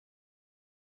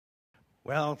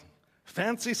Well,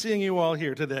 fancy seeing you all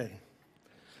here today.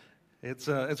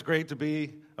 It's great to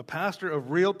be a pastor of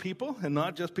real people and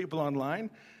not just people online,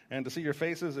 and to see your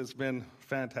faces, it's been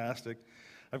fantastic.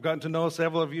 I've gotten to know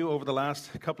several of you over the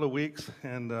last couple of weeks,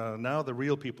 and now the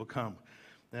real people come.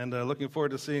 And looking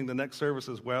forward to seeing the next service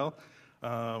as well.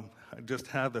 I just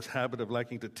have this habit of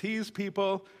liking to tease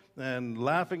people and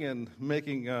laughing and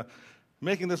making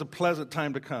this a pleasant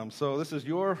time to come. So this is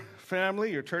your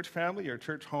family, your church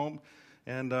home,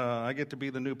 and I get to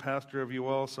be the new pastor of you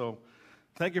all, so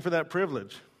thank you for that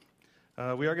privilege.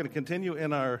 We are going to continue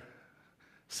in our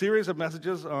series of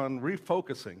messages on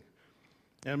refocusing.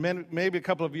 And maybe a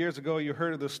couple of years ago you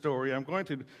heard of this story. I'm going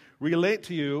to relate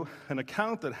to you an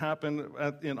account that happened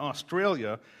in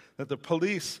Australia that the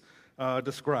police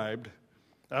described.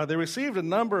 They received a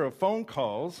number of phone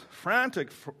calls,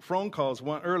 frantic phone calls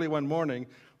early one morning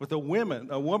with a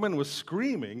woman was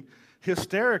screaming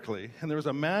hysterically, and there was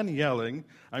a man yelling,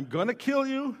 "I'm going to kill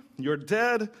you, you're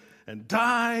dead, and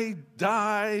die,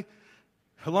 die,"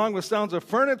 along with sounds of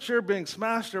furniture being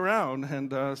smashed around.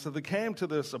 And so they came to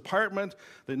this apartment,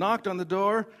 they knocked on the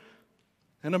door,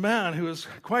 and a man who was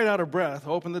quite out of breath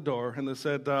opened the door, and they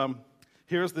said,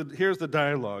 here's the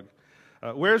dialogue.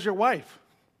 "Where's your wife?"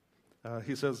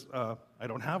 He says, "I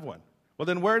don't have one." "Well,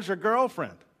 then where's your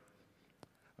girlfriend?"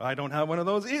 "I don't have one of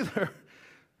those either."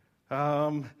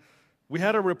 "We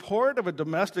had a report of a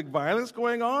domestic violence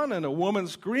going on and a woman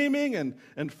screaming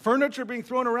and furniture being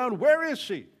thrown around. Where is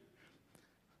she?"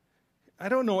 "I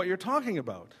don't know what you're talking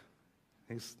about."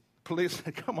 Police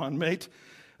said, "Come on, mate.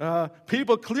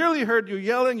 People clearly heard you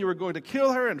yelling you were going to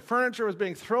kill her, and furniture was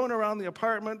being thrown around the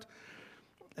apartment.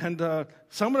 And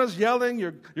someone is yelling,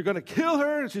 you're going to kill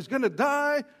her, and she's going to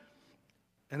die."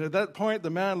 And at that point, the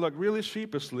man looked really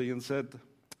sheepishly and said,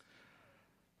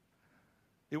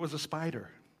 "It was a spider."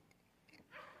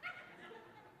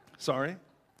 "Sorry?"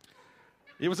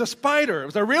 "It was a spider. It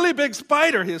was a really big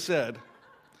spider," he said.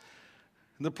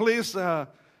 And the police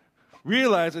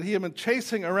realized that he had been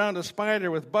chasing around a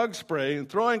spider with bug spray and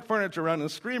throwing furniture around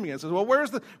and screaming. And says, "Well, where's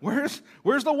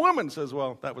the woman?" Says,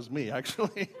 "Well, that was me,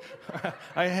 actually.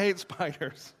 I hate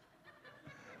spiders."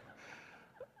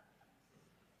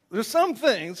 There's some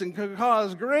things that can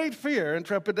cause great fear and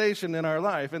trepidation in our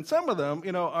life, and some of them,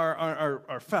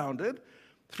 are founded.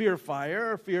 Fear of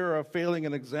fire, fear of failing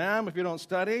an exam if you don't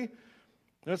study.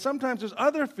 And sometimes there's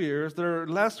other fears that are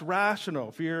less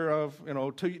rational. Fear of,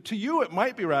 to you it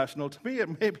might be rational. To me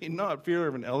it may be not. Fear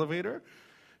of an elevator,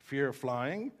 fear of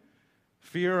flying,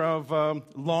 fear of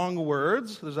long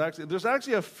words. There's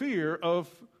actually a fear of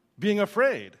being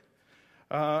afraid.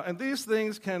 And these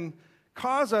things can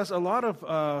cause us a lot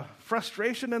of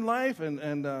frustration in life and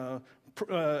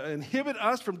inhibit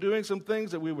us from doing some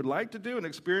things that we would like to do and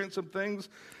experience some things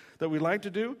that we like to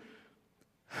do.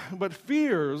 But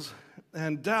fears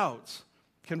and doubts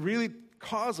can really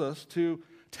cause us to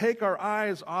take our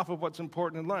eyes off of what's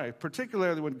important in life.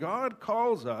 Particularly when God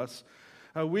calls us,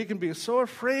 we can be so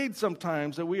afraid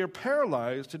sometimes that we are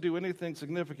paralyzed to do anything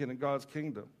significant in God's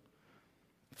kingdom.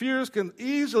 Fears can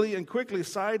easily and quickly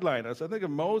sideline us. I think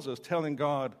of Moses telling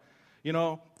God,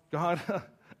 "God,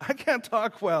 I can't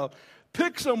talk well.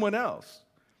 Pick someone else."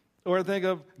 Or I think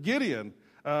of Gideon.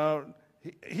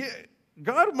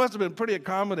 God must have been pretty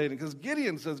accommodating, because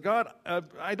Gideon says, "God,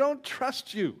 I don't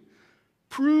trust you.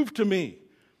 Prove to me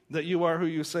that you are who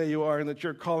you say you are and that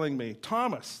you're calling me."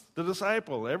 Thomas, the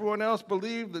disciple, everyone else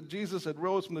believed that Jesus had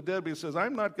rose from the dead, but he says,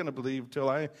 "I'm not going to believe till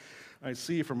I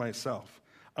see for myself.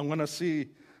 I want to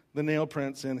see the nail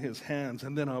prints in his hands,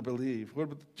 and then I'll believe."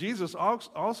 Well, Jesus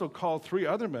also called 3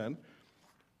 other men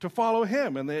to follow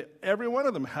him, and every one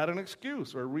of them had an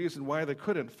excuse or a reason why they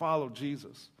couldn't follow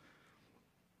Jesus.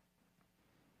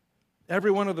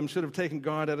 Every one of them should have taken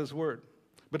God at his word.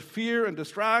 But fear and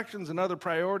distractions and other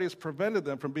priorities prevented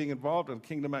them from being involved in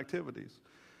kingdom activities.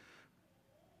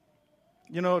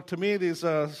 To me,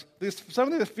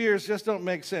 some of these fears just don't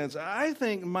make sense. I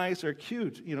think mice are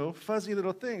cute, fuzzy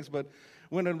little things, but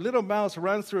when a little mouse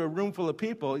runs through a room full of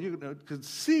people, you can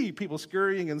see people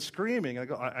scurrying and screaming. I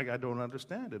go, I don't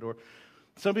understand it. Or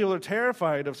some people are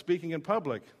terrified of speaking in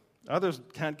public. Others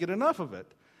can't get enough of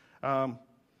it.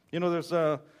 There's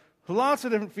lots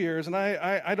of different fears, and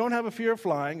I don't have a fear of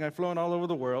flying. I've flown all over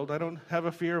the world. I don't have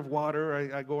a fear of water.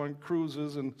 I go on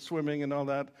cruises and swimming and all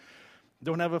that.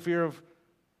 Don't have a fear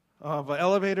of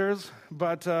elevators,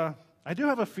 but I do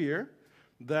have a fear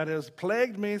that has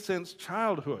plagued me since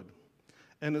childhood.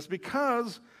 And it's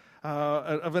because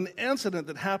of an incident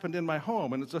that happened in my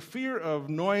home, and it's a fear of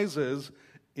noises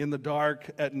in the dark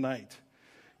at night.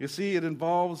 You see, it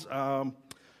involves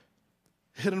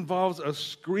It involves a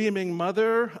screaming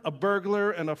mother, a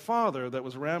burglar, and a father that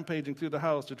was rampaging through the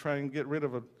house to try and get rid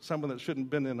of someone that shouldn't have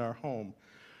been in our home.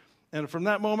 And from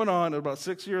that moment on, at about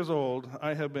 6 years old,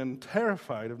 I have been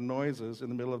terrified of noises in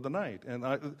the middle of the night.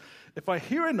 And if I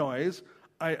hear a noise,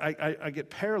 I get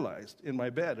paralyzed in my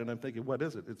bed, and I'm thinking, what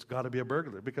is it? It's got to be a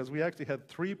burglar, because we actually had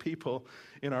 3 people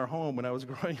in our home when I was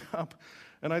growing up,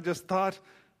 and I just thought,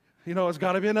 it's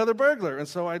got to be another burglar. And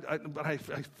so I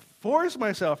forced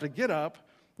myself to get up.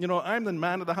 I'm the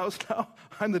man of the house now.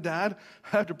 I'm the dad.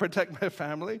 I have to protect my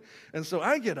family. And so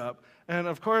I get up, and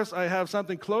of course I have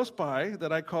something close by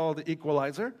that I call the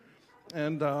equalizer,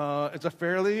 and it's a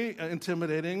fairly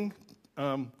intimidating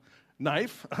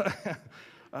knife.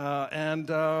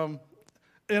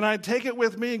 And I take it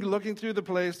with me, looking through the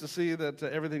place to see that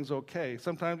everything's okay.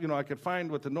 Sometimes, I could find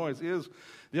what the noise is.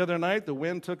 The other night, the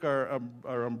wind took our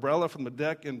umbrella from the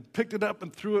deck and picked it up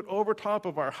and threw it over top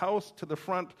of our house to the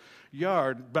front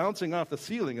yard, bouncing off the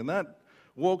ceiling, and that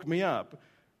woke me up.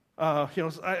 I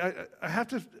have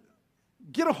to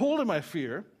get a hold of my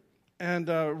fear and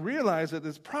realize that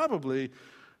it's probably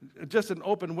just an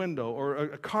open window or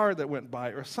a car that went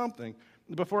by or something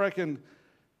before I can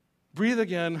breathe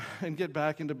again and get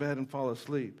back into bed and fall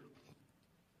asleep.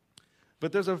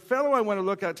 But there's a fellow I want to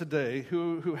look at today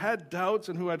who had doubts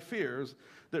and who had fears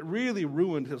that really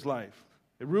ruined his life.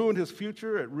 It ruined his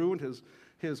future. It ruined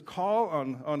his call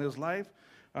on his life.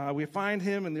 We find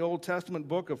him in the Old Testament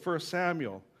book of 1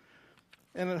 Samuel.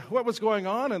 And what was going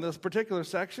on in this particular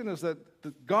section is that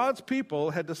God's people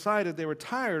had decided they were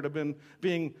tired of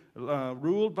being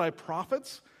ruled by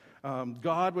prophets.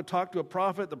 God would talk to a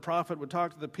prophet, the prophet would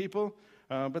talk to the people,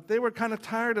 but they were kind of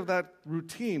tired of that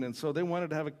routine, and so they wanted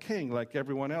to have a king like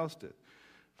everyone else did.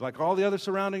 Like all the other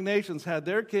surrounding nations had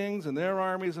their kings and their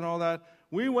armies and all that,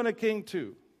 we want a king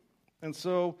too. And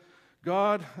so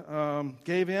God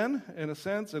gave in a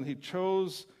sense, and he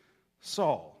chose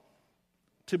Saul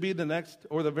to be the next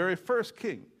or the very first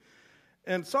king.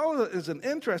 And Saul is an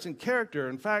interesting character.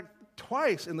 In fact,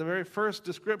 twice in the very first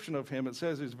description of him, it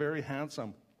says he's very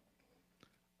handsome.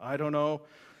 I don't know.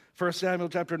 1 Samuel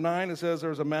chapter 9, it says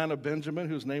there was a man of Benjamin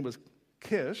whose name was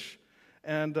Kish,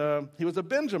 and he was a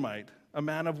Benjamite, a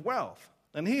man of wealth.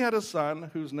 And he had a son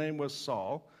whose name was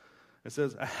Saul. It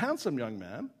says, a handsome young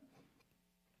man.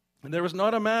 And there was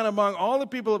not a man among all the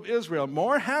people of Israel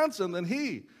more handsome than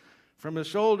he. From his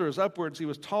shoulders upwards, he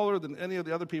was taller than any of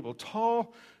the other people.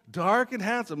 Tall, dark, and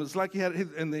handsome. It's like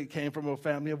and they came from a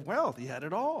family of wealth. He had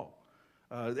it all.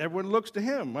 Everyone looks to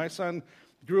him. My son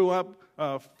grew up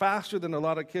faster than a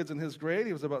lot of kids in his grade.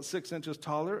 He was about 6 inches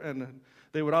taller, and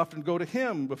they would often go to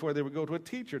him before they would go to a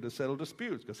teacher to settle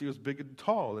disputes because he was big and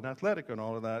tall and athletic and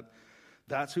all of that.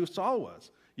 That's who Saul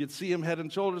was. You'd see him head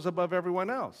and shoulders above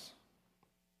everyone else.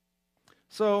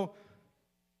 So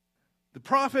the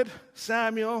prophet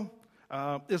Samuel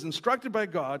is instructed by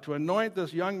God to anoint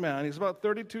this young man, he's about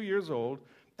 32 years old,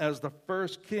 as the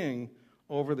first king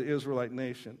over the Israelite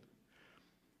nation.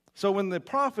 So when the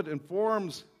prophet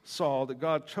informs Saul that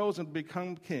God chose him to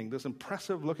become king, this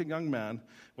impressive-looking young man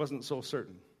wasn't so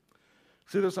certain.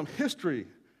 See, there's some history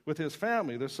with his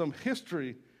family. There's some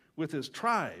history with his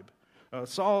tribe.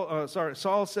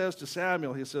 Saul says to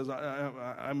Samuel, he says,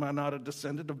 am I not a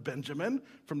descendant of Benjamin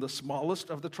from the smallest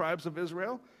of the tribes of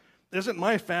Israel? Isn't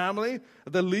my family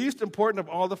the least important of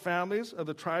all the families of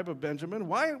the tribe of Benjamin?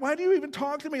 Why do you even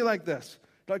talk to me like this?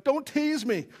 Like, don't tease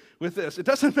me with this. It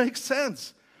doesn't make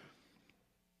sense.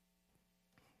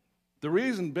 The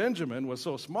reason Benjamin was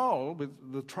so small,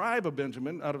 the tribe of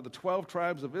Benjamin, out of the 12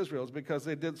 tribes of Israel, is because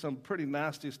they did some pretty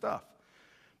nasty stuff.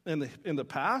 In the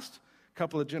past,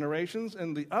 couple of generations,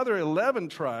 and the other 11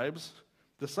 tribes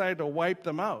decided to wipe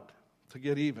them out to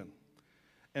get even.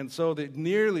 And so they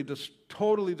nearly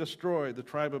totally destroyed the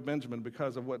tribe of Benjamin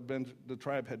because of what the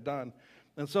tribe had done.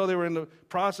 And so they were in the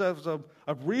process of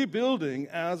rebuilding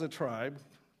as a tribe,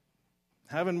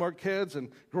 having more kids and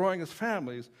growing as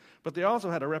families, but they also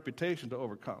had a reputation to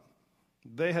overcome.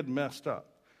 They had messed up.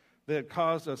 They had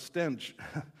caused a stench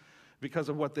because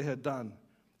of what they had done.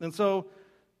 And so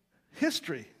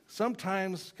history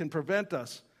sometimes can prevent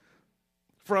us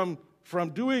from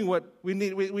doing what we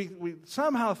need. We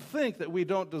somehow think that we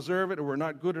don't deserve it or we're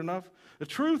not good enough. The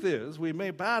truth is we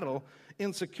may battle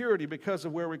insecurity because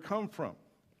of where we come from.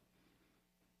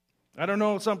 I don't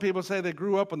know, some people say they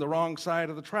grew up on the wrong side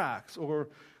of the tracks, or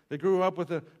they grew up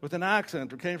with an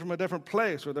accent, or came from a different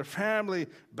place, or their family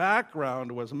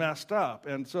background was messed up,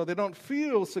 and so they don't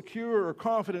feel secure or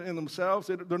confident in themselves.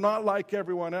 They're not like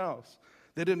everyone else.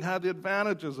 They didn't have the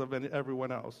advantages of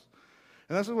everyone else.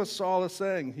 And this is what Saul is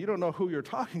saying. You don't know who you're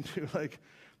talking to. Like,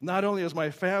 not only is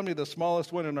my family the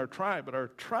smallest one in our tribe, but our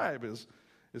tribe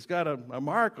It's got a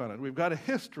mark on it. We've got a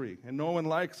history, and no one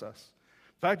likes us.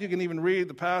 In fact, you can even read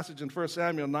the passage in 1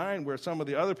 Samuel 9 where some of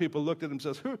the other people looked at him and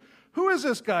says, who is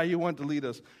this guy you want to lead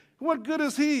us? What good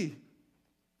is he?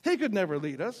 He could never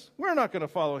lead us. We're not going to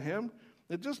follow him.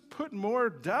 It just put more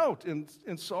doubt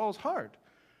in Saul's heart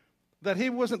that he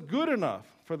wasn't good enough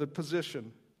for the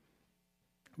position.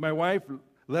 My wife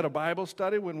led a Bible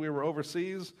study when we were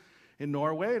overseas in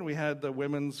Norway, and we had the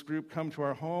women's group come to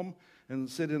our home and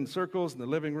sit in circles in the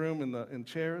living room in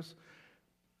chairs.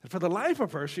 And for the life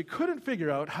of her, she couldn't figure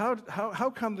out how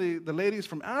come the ladies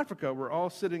from Africa were all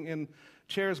sitting in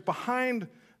chairs behind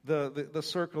the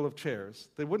circle of chairs.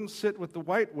 They wouldn't sit with the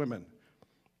white women.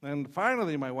 And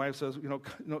finally, my wife says,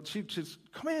 she's,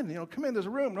 come in, there's a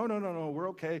room. No, we're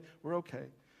okay.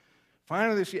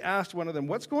 Finally, she asked one of them,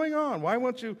 what's going on? Why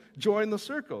won't you join the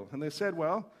circle? And they said,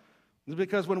 well, it's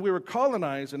because when we were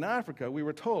colonized in Africa, we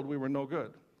were told we were no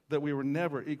good, that we were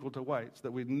never equal to whites,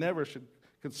 that we never should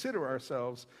consider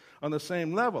ourselves on the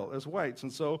same level as whites.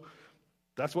 And so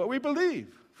that's what we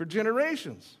believe for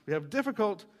generations. We have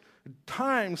difficult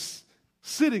times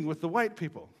sitting with the white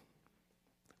people.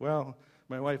 Well,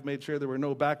 my wife made sure there were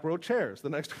no back row chairs the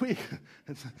next week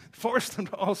and forced them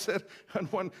to all sit on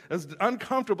one, as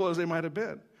uncomfortable as they might have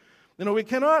been. We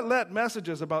cannot let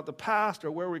messages about the past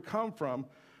or where we come from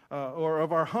or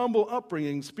of our humble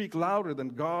upbringing speak louder than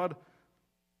God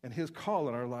and his call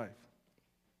in our life.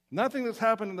 Nothing that's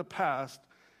happened in the past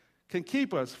can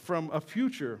keep us from a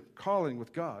future calling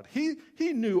with God. He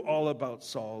knew all about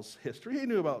Saul's history. He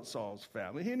knew about Saul's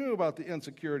family. He knew about the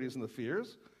insecurities and the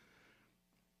fears.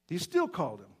 He still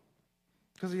called him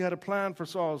because he had a plan for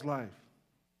Saul's life.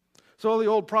 So the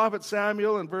old prophet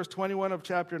Samuel in verse 21 of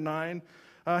chapter 9,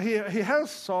 he has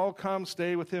Saul come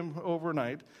stay with him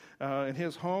overnight in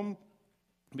his home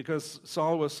because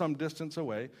Saul was some distance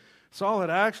away. Saul had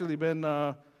actually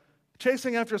been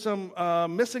chasing after some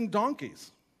missing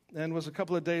donkeys and was a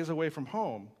couple of days away from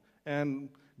home. And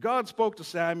God spoke to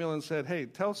Samuel and said, hey,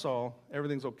 tell Saul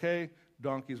everything's okay,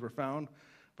 donkeys were found,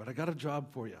 but I got a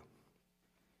job for you.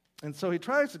 And so he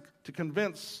tries to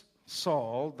convince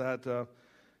Saul that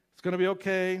it's going to be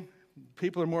okay.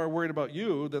 People are more worried about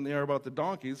you than they are about the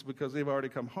donkeys because they've already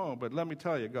come home. But let me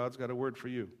tell you, God's got a word for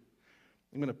you.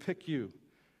 I'm going to pick you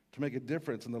to make a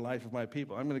difference in the life of my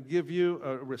people. I'm going to give you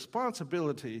a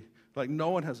responsibility like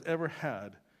no one has ever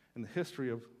had in the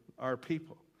history of our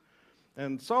people.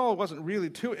 And Saul wasn't really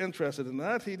too interested in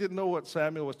that. He didn't know what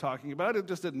Samuel was talking about. It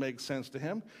just didn't make sense to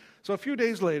him. So a few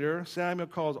days later, Samuel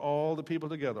calls all the people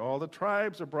together. All the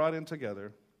tribes are brought in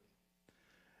together.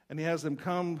 And he has them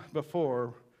come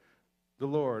before the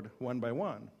Lord one by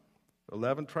one.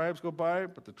 11 tribes go by,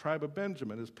 but the tribe of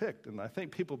Benjamin is picked. And I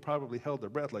think people probably held their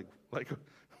breath like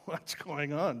what's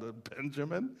going on? The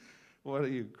Benjamin? What, are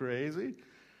you crazy?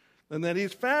 And then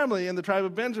his family in the tribe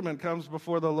of Benjamin comes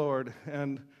before the Lord,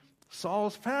 and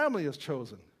Saul's family is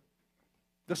chosen.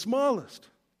 The smallest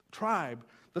tribe,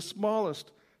 the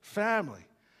smallest family.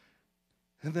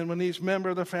 And then when each member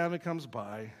of the family comes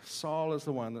by, Saul is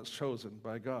the one that's chosen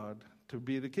by God to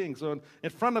be the king. So in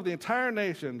front of the entire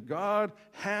nation, God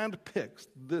handpicks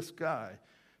this guy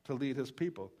to lead his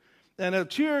people. And a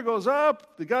cheer goes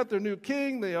up. They got their new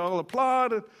king. They all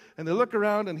applaud. And they look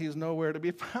around, and he's nowhere to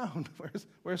be found.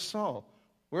 Where's Saul?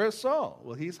 Where's Saul?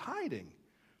 Well, he's hiding.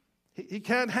 He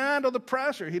can't handle the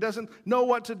pressure. He doesn't know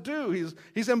what to do.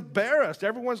 He's embarrassed.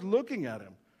 Everyone's looking at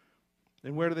him.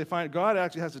 And where do they find? God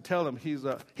actually has to tell them he's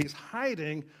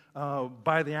hiding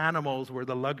by the animals where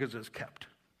the luggage is kept.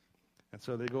 And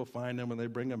so they go find him, and they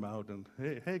bring him out. And,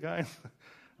 hey guys,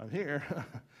 I'm here.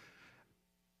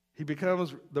 He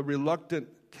becomes the reluctant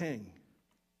king.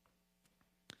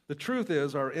 The truth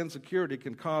is, our insecurity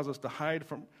can cause us to hide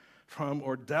from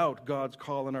or doubt God's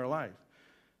call in our life.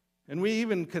 And we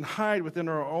even can hide within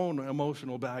our own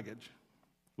emotional baggage.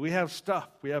 We have stuff.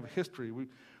 We have history.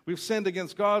 We've sinned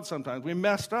against God sometimes. We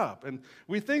messed up. And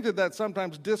we think that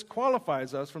sometimes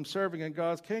disqualifies us from serving in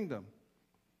God's kingdom.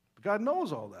 But God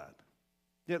knows all that.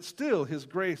 Yet still, his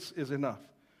grace is enough.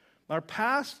 Our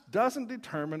past doesn't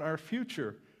determine our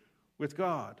future with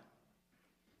God.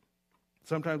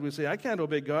 Sometimes we say, I can't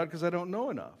obey God because I don't know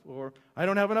enough, or I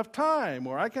don't have enough time,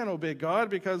 or I can't obey God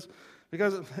because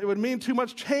it would mean too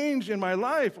much change in my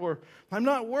life, or I'm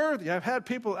not worthy. I've had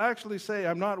people actually say,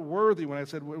 I'm not worthy when I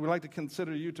said, we'd like to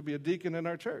consider you to be a deacon in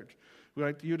our church. We'd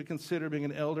like you to consider being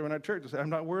an elder in our church. They say, I'm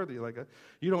not worthy.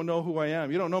 You don't know who I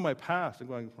am. You don't know my past. I'm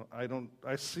going, I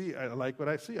like what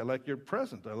I see. I like your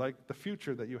present. I like the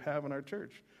future that you have in our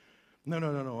church.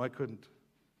 No, I couldn't.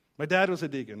 My dad was a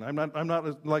deacon. I'm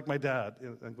not like my dad.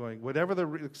 I'm going, whatever the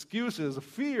excuses,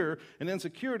 fear and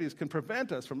insecurities can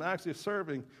prevent us from actually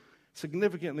serving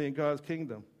significantly in God's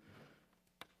kingdom.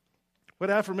 What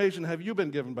affirmation have you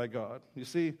been given by God? You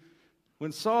see,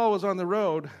 when Saul was on the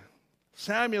road,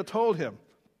 Samuel told him,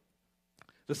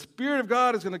 the Spirit of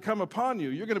God is going to come upon you.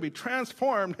 You're going to be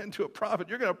transformed into a prophet.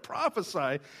 You're going to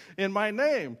prophesy in my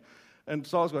name. And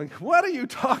Saul's going, what are you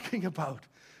talking about?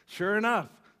 Sure enough,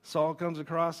 Saul comes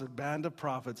across a band of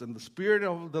prophets, and the Spirit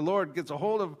of the Lord gets a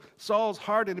hold of Saul's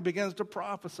heart, and he begins to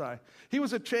prophesy. He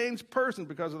was a changed person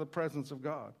because of the presence of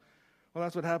God. Well,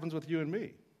 that's what happens with you and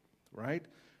me, right?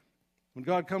 When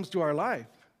God comes to our life,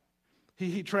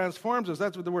 He transforms us.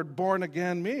 That's what the word born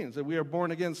again means, that we are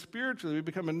born again spiritually. We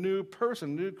become a new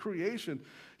person, new creation.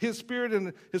 His Spirit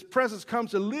and His presence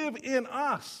comes to live in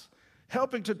us,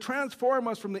 helping to transform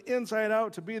us from the inside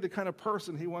out to be the kind of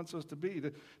person He wants us to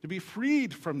be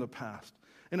freed from the past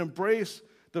and embrace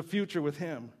the future with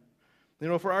Him. You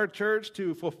know, for our church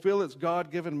to fulfill its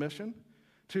God-given mission,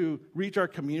 to reach our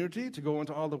community, to go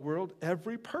into all the world,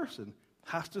 every person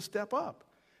has to step up.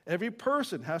 Every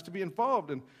person has to be involved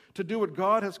and to do what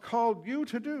God has called you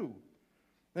to do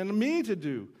and me to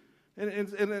do. And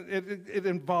it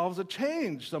involves a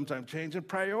change sometimes, change in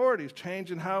priorities,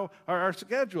 change in how our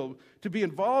schedule, to be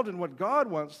involved in what God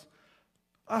wants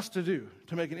us to do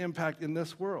to make an impact in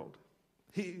this world.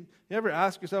 You ever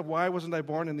ask yourself, why wasn't I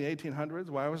born in the 1800s?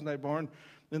 Why wasn't I born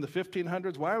in the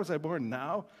 1500s? Why was I born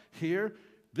now, here,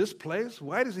 this place?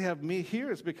 Why does He have me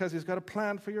here? It's because He's got a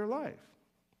plan for your life.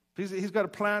 He's got a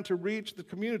plan to reach the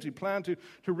community, plan to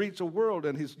reach the world,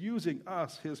 and He's using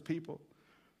us, His people.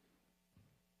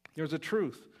 There's a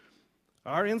truth.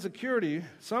 Our insecurity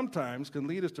sometimes can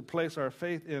lead us to place our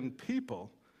faith in people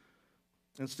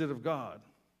instead of God.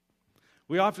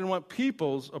 We often want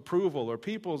people's approval or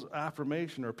people's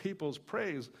affirmation or people's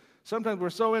praise. Sometimes we're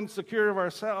so insecure of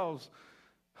ourselves,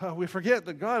 we forget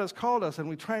that God has called us, and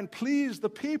we try and please the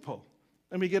people,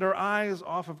 and we get our eyes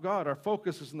off of God. Our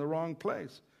focus is in the wrong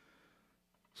place.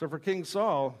 So for King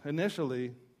Saul,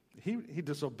 initially, he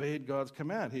disobeyed God's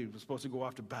command. He was supposed to go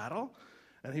off to battle,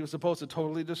 and he was supposed to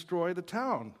totally destroy the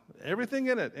town. Everything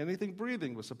in it, anything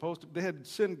breathing, was supposed to. They had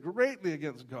sinned greatly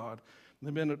against God. There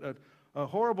had been a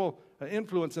horrible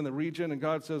influence in the region, and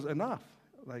God says, enough,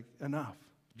 enough.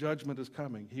 Judgment is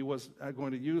coming. He was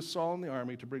going to use Saul and the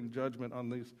army to bring judgment on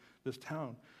this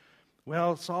town.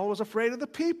 Well, Saul was afraid of the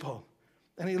people.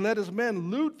 And he let his men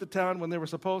loot the town when they were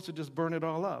supposed to just burn it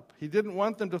all up. He didn't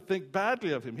want them to think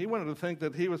badly of him. He wanted to think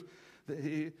that he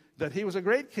was a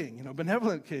great king,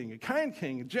 benevolent king, a kind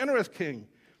king, a generous king,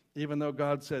 even though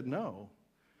God said no,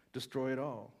 destroy it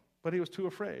all. But he was too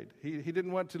afraid. He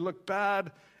didn't want to look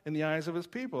bad in the eyes of his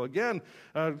people. Again,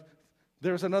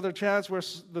 there was another chance where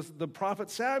the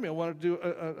prophet Samuel wanted to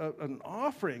do an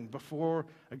offering before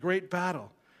a great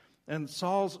battle. And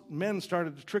Saul's men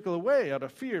started to trickle away out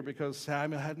of fear because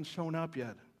Samuel hadn't shown up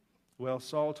yet. Well,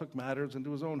 Saul took matters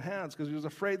into his own hands because he was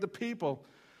afraid the people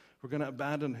were going to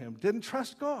abandon him. Didn't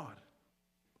trust God.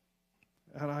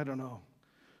 And I don't know.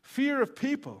 Fear of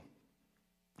people,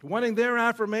 wanting their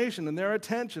affirmation and their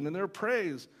attention and their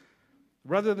praise,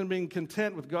 rather than being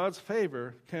content with God's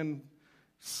favor, can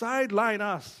sideline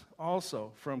us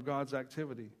also from God's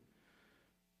activity.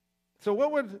 So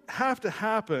what would have to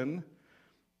happen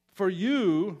for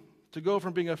you to go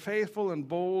from being a faithful and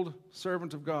bold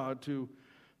servant of God to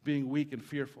being weak and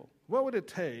fearful? What would it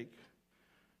take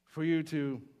for you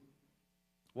to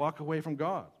walk away from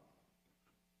God?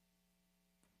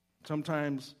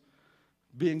 Sometimes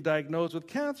being diagnosed with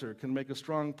cancer can make a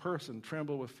strong person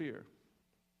tremble with fear.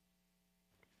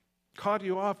 Caught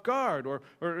you off guard, or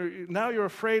now you're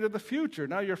afraid of the future.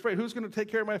 Now you're afraid, who's going to take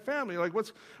care of my family?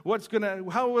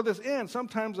 How will this end?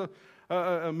 Sometimes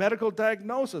a medical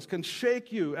diagnosis can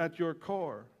shake you at your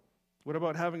core. What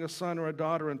about having a son or a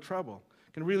daughter in trouble?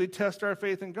 It can really test our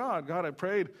faith in God. God, I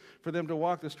prayed for them to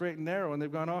walk the straight and narrow, and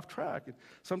they've gone off track. And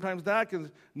sometimes that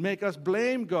can make us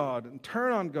blame God and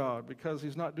turn on God because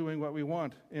He's not doing what we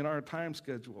want in our time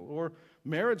schedule. Or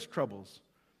marriage troubles.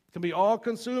 It can be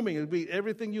all-consuming. It can be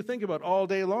everything you think about all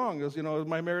day long. Is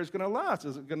my marriage going to last?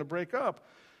 Is it going to break up?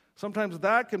 Sometimes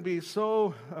that can be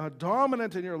so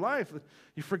dominant in your life that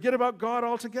you forget about God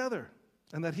altogether,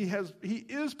 and that He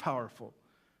is powerful.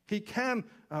 He can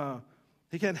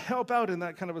help out in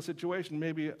that kind of a situation.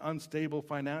 Maybe unstable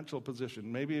financial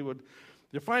position. Maybe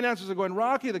your finances are going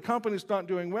rocky. The company's not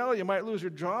doing well. You might lose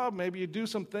your job. Maybe you do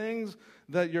some things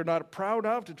that you're not proud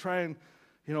of to try and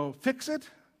fix it.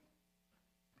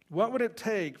 What would it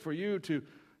take for you to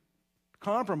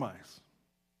compromise,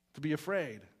 to be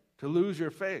afraid, to lose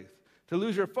your faith, to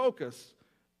lose your focus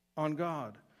on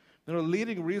God?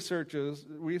 Leading researchers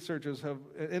have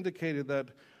indicated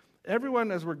that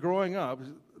Everyone, as we're growing up,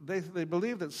 they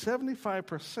believe that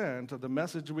 75% of the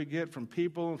message we get from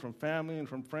people and from family and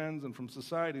from friends and from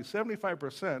society,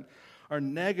 75% are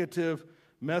negative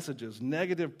messages,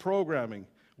 negative programming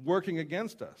working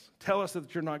against us. Tell us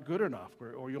that you're not good enough,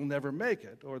 or you'll never make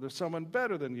it, or there's someone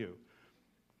better than you.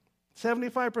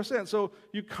 75%. So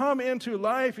you come into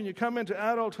life and you come into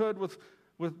adulthood with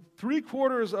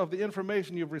 3/4 of the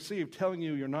information you've received telling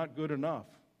you you're not good enough,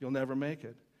 you'll never make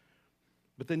it.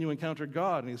 But then you encounter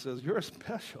God, and he says, you're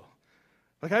special.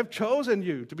 Like, I've chosen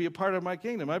you to be a part of my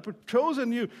kingdom. I've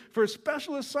chosen you for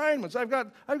special assignments. I've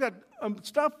got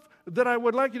stuff that I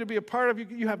would like you to be a part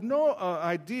of. You have no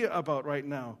idea about right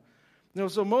now.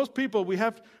 So most people, we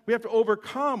have to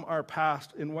overcome our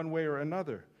past in one way or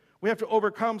another. We have to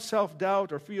overcome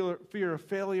self-doubt or fear of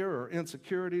failure or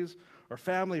insecurities or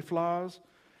family flaws.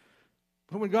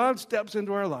 But when God steps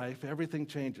into our life, everything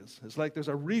changes. It's like there's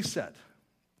a reset.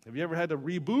 Have you ever had to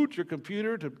reboot your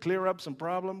computer to clear up some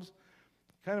problems?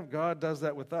 Kind of God does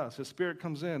that with us. His Spirit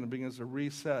comes in and begins to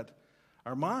reset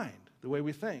our mind, the way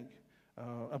we think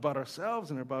about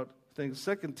ourselves and about things.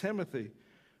 2 Timothy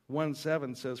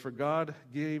 1:7 says, "For God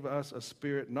gave us a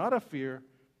spirit, not of fear,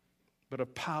 but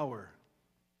of power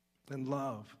and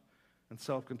love and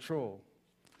self-control."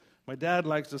 My dad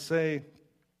likes to say,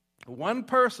 one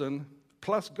person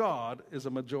plus God is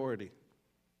a majority.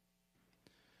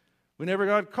 Whenever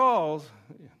God calls,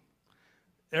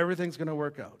 everything's going to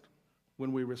work out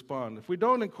when we respond. If we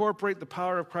don't incorporate the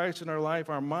power of Christ in our life,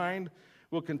 our mind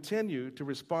will continue to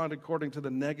respond according to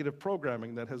the negative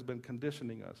programming that has been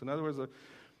conditioning us. In other words,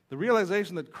 the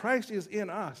realization that Christ is in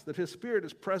us, that His Spirit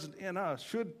is present in us,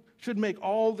 should make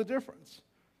all the difference.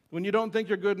 When you don't think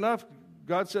you're good enough,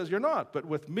 God says you're not, but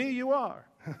with me you are.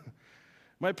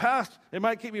 My past, it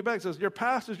might keep me back. It says, your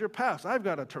past is your past. I've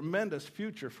got a tremendous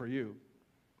future for you.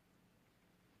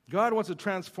 God wants to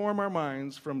transform our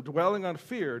minds from dwelling on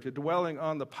fear to dwelling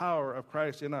on the power of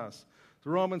Christ in us.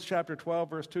 So Romans chapter 12,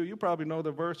 verse 2, you probably know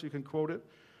the verse, you can quote it.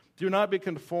 Do not be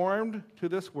conformed to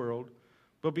this world,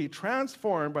 but be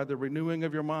transformed by the renewing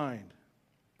of your mind.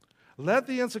 Let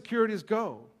the insecurities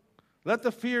go. Let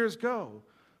the fears go.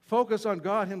 Focus on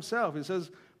God Himself. He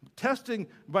says,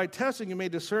 by testing you may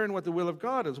discern what the will of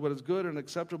God is, what is good and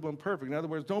acceptable and perfect. In other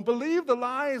words, don't believe the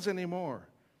lies anymore.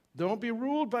 Don't be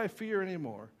ruled by fear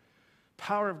anymore.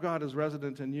 Power of God is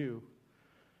resident in you.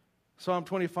 Psalm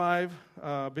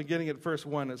 25, beginning at verse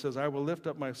 1, it says, I will lift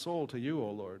up my soul to you,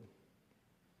 O Lord.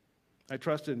 I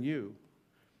trust in you.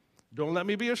 Don't let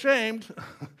me be ashamed.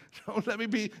 Don't let me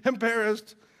be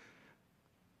embarrassed.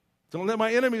 Don't let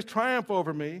my enemies triumph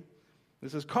over me. It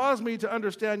says, cause me to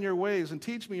understand your ways and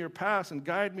teach me your paths and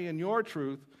guide me in your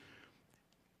truth.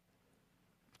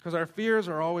 Because our fears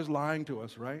are always lying to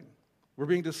us, right? We're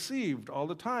being deceived all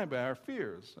the time by our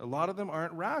fears. A lot of them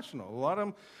aren't rational. A lot of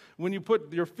them, when you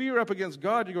put your fear up against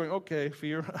God, you're going, okay,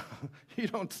 fear, you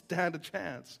don't stand a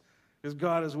chance because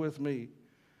God is with me.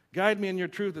 Guide me in your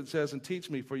truth, it says, and teach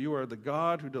me, for you are the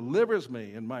God who delivers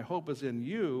me, and my hope is in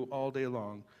you all day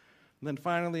long. And then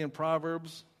finally in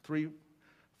Proverbs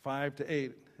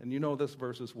 3:5-8, and you know this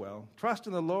verse as well. Trust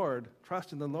in the Lord,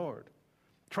 trust in the Lord.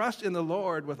 Trust in the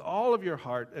Lord with all of your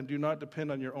heart and do not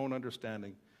depend on your own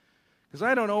understanding. Because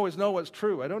I don't always know what's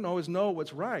true. I don't always know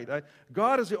what's right.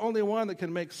 God is the only one that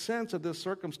can make sense of this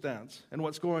circumstance and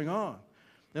what's going on.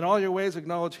 In all your ways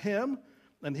acknowledge Him,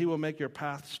 and He will make your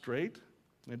path straight.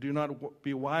 And do not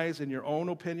be wise in your own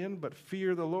opinion, but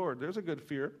fear the Lord. There's a good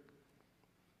fear.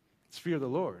 It's fear the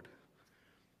Lord.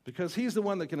 Because He's the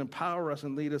one that can empower us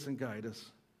and lead us and guide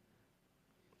us.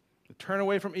 Turn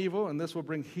away from evil, and this will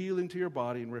bring healing to your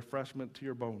body and refreshment to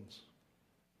your bones.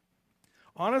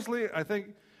 Honestly, I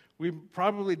think we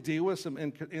probably deal with some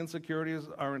insecurities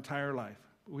our entire life.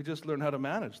 We just learn how to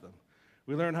manage them.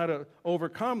 We learn how to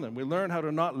overcome them. We learn how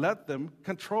to not let them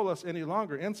control us any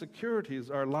longer. Insecurities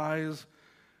are lies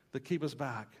that keep us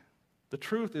back. The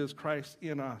truth is Christ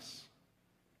in us.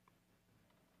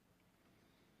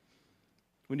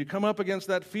 When you come up against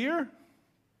that fear,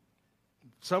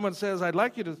 someone says, I'd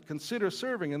like you to consider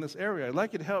serving in this area. I'd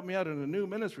like you to help me out in a new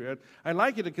ministry. I'd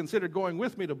like you to consider going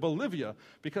with me to Bolivia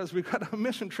because we've got a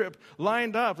mission trip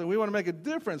lined up and we want to make a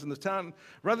difference in this town.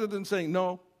 Rather than saying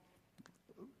no,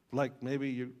 like maybe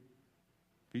you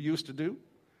used to do,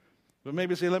 but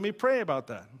maybe say, let me pray about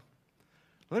that.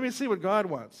 Let me see what God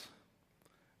wants.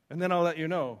 And then I'll let you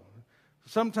know.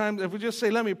 Sometimes if we just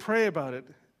say, let me pray about it,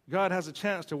 God has a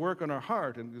chance to work on our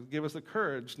heart and give us the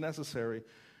courage necessary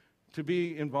to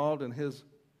be involved in His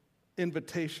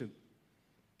invitation.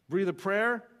 Breathe a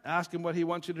prayer, ask Him what He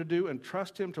wants you to do, and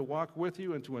trust Him to walk with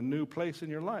you into a new place in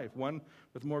your life, one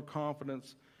with more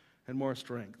confidence and more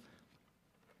strength.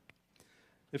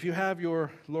 If you have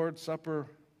your Lord's Supper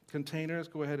containers,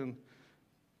 go ahead and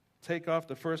take off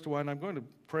the first one. I'm going to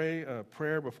pray a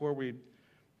prayer before we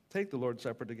take the Lord's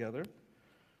Supper together.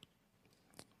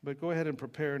 But go ahead and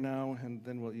prepare now, and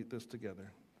then we'll eat this together.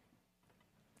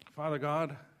 Father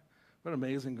God, what an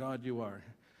amazing God you are.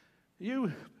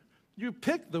 You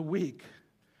pick the weak.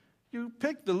 You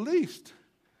pick the least.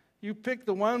 You pick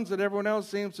the ones that everyone else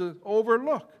seems to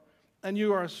overlook. And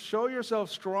you show yourself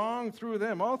strong through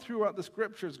them, all throughout the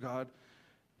Scriptures, God.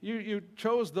 You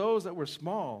chose those that were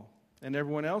small in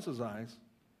everyone else's eyes,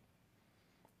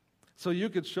 so you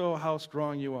could show how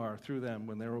strong you are through them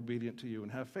when they're obedient to you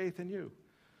and have faith in you.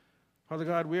 Father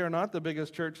God, we are not the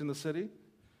biggest church in the city.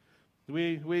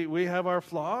 We have our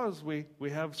flaws. We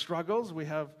have struggles. We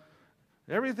have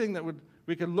everything that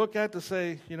we could look at to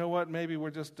say, you know what, maybe we'll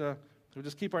just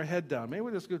keep our head down. Maybe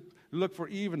we'll just look for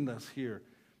evenness here.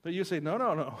 But you say,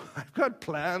 no. I've got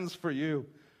plans for you.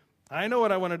 I know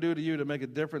what I want to do to you to make a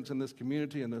difference in this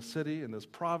community, in this city, in this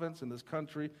province, in this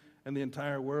country, and the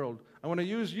entire world. I want to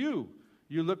use you.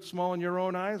 You look small in your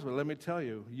own eyes, but let me tell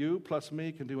you, you plus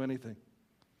me can do anything.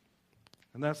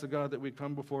 And that's the God that we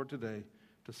come before today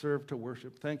to serve, to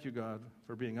worship. Thank you, God,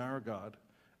 for being our God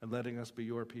and letting us be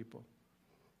your people.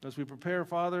 As we prepare,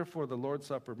 Father, for the Lord's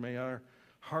Supper, may our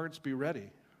hearts be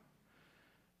ready.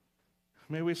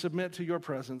 May we submit to your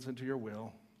presence and to your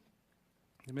will.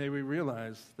 And may we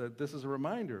realize that this is a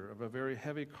reminder of a very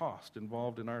heavy cost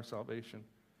involved in our salvation.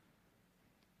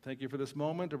 Thank you for this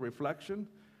moment of reflection.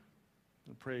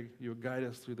 And pray you would guide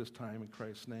us through this time in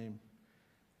Christ's name.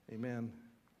 Amen.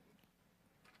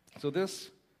 So this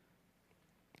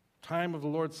time of the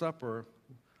Lord's Supper,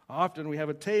 often we have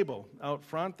a table out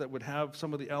front that would have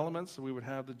some of the elements. We would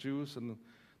have the juice and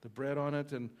the bread on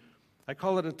it. And I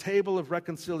call it a table of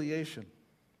reconciliation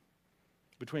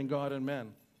between God and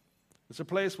men. It's a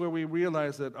place where we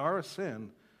realize that our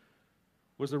sin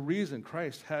was the reason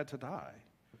Christ had to die.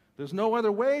 There's no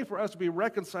other way for us to be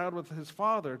reconciled with his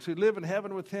Father, to live in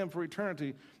heaven with him for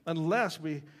eternity, unless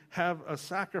we have a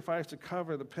sacrifice to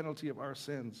cover the penalty of our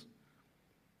sins.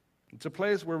 It's a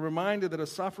place where we're reminded that a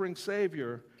suffering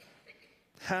Savior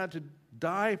had to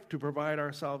die to provide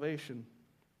our salvation.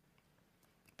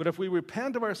 But if we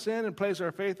repent of our sin and place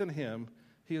our faith in him,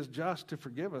 he is just to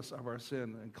forgive us of our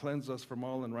sin and cleanse us from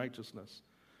all unrighteousness.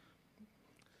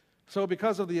 So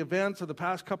because of the events of the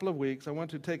past couple of weeks, I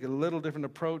want to take a little different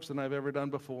approach than I've ever done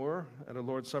before at a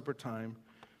Lord's Supper time.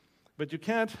 But you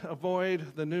can't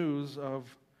avoid the news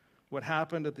of what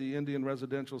happened at the Indian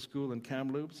residential school in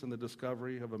Kamloops and the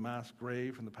discovery of a mass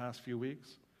grave in the past few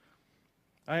weeks.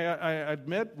 I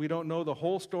admit we don't know the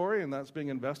whole story, and that's being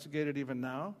investigated even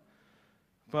now.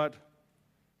 But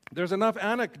there's enough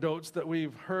anecdotes that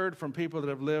we've heard from people that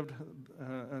have lived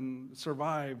and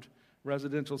survived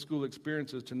residential school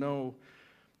experiences to know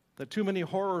that too many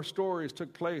horror stories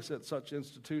took place at such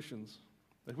institutions.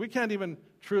 That we can't even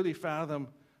truly fathom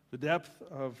the depth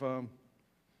of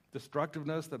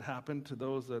destructiveness that happened to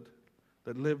those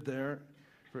that lived there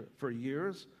for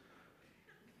years.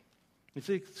 You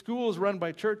see, schools run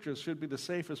by churches should be the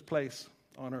safest place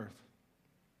on earth.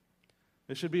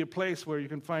 It should be a place where you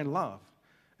can find love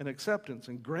and acceptance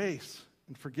and grace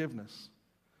and forgiveness.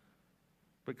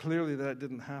 But clearly that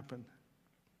didn't happen.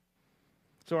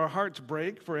 So our hearts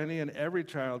break for any and every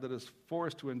child that is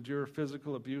forced to endure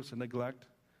physical abuse and neglect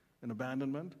and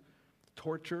abandonment,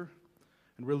 torture,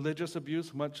 and religious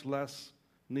abuse, much less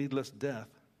needless death.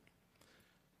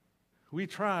 We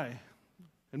try,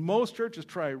 and most churches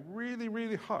try really,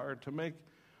 really hard to make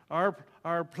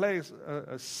our place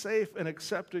a safe and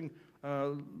accepting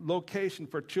location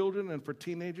for children and for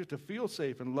teenagers to feel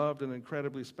safe and loved and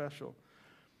incredibly special.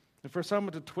 And for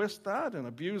someone to twist that and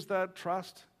abuse that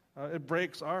trust, it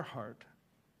breaks our heart.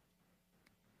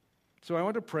 So I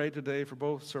want to pray today for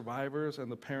both survivors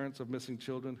and the parents of missing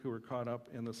children who were caught up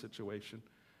in the situation.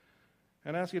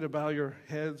 And ask you to bow your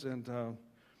heads, and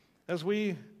as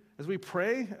we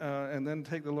pray and then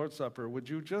take the Lord's Supper, would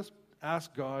you just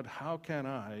ask God, how can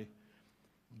I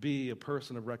be a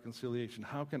person of reconciliation?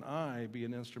 How can I be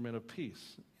an instrument of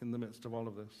peace in the midst of all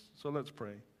of this? So let's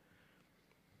pray.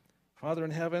 Father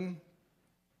in heaven,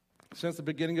 since the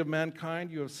beginning of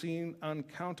mankind, you have seen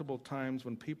uncountable times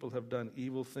when people have done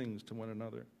evil things to one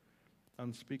another,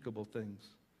 unspeakable things.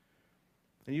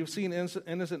 And you've seen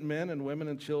innocent men and women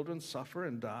and children suffer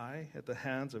and die at the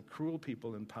hands of cruel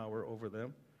people in power over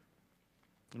them.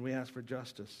 And we ask for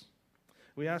justice.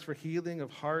 We ask for healing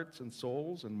of hearts and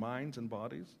souls and minds and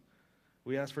bodies.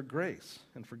 We ask for grace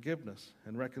and forgiveness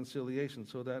and reconciliation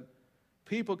so that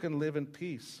people can live in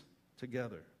peace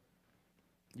together.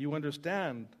 You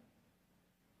understand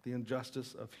the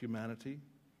injustice of humanity,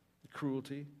 the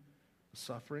cruelty, the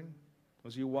suffering,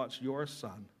 as you watch your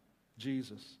Son,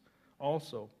 Jesus,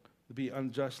 also be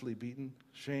unjustly beaten,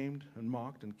 shamed, and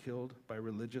mocked and killed by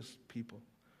religious people.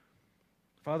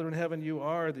 Father in heaven, you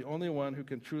are the only one who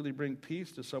can truly bring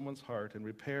peace to someone's heart and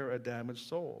repair a damaged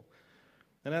soul.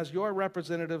 And as your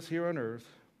representatives here on earth,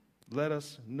 let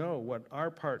us know what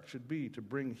our part should be to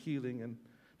bring healing and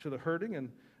to the hurting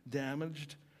and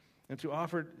damaged, and to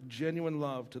offer genuine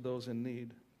love to those in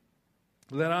need.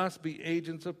 Let us be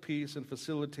agents of peace and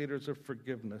facilitators of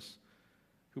forgiveness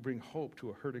who bring hope to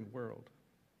a hurting world.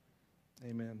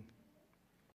 Amen.